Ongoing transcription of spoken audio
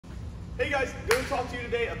Hey guys, going to talk to you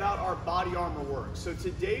today about our body armor work. So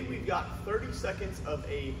today we've got 30 seconds of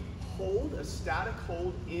a hold, a static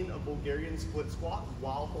hold in a Bulgarian split squat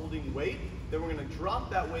while holding weight. Then we're going to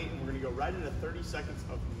drop that weight and we're going to go right into 30 seconds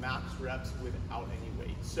of max reps without any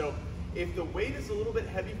weight. So if the weight is a little bit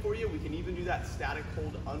heavy for you, we can even do that static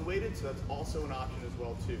hold unweighted, so that's also an option as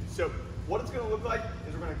well too. So what it's going to look like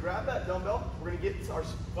is we're going to grab that dumbbell, we're going to get our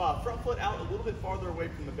front foot out a little bit farther away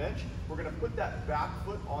from the bench, we're going to put that back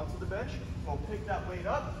foot onto the bench, we'll pick that weight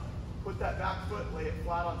up, put that back foot, lay it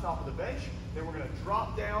flat on top of the bench, then we're going to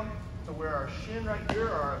drop down to where our shin right here,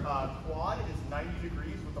 our quad is 90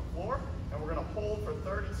 degrees with the floor, and we're going to hold for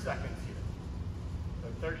 30 seconds here.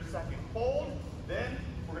 So 30-second hold, then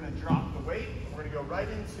we're going to drop the weight, and we're going to go right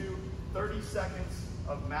into 30 seconds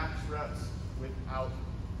of max reps without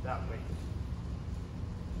that weight.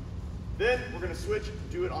 Then we're going to switch,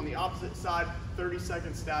 do it on the opposite side, 30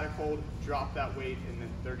 seconds static hold, drop that weight, and then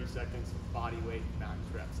 30 seconds body weight max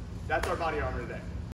reps. That's our body armor today.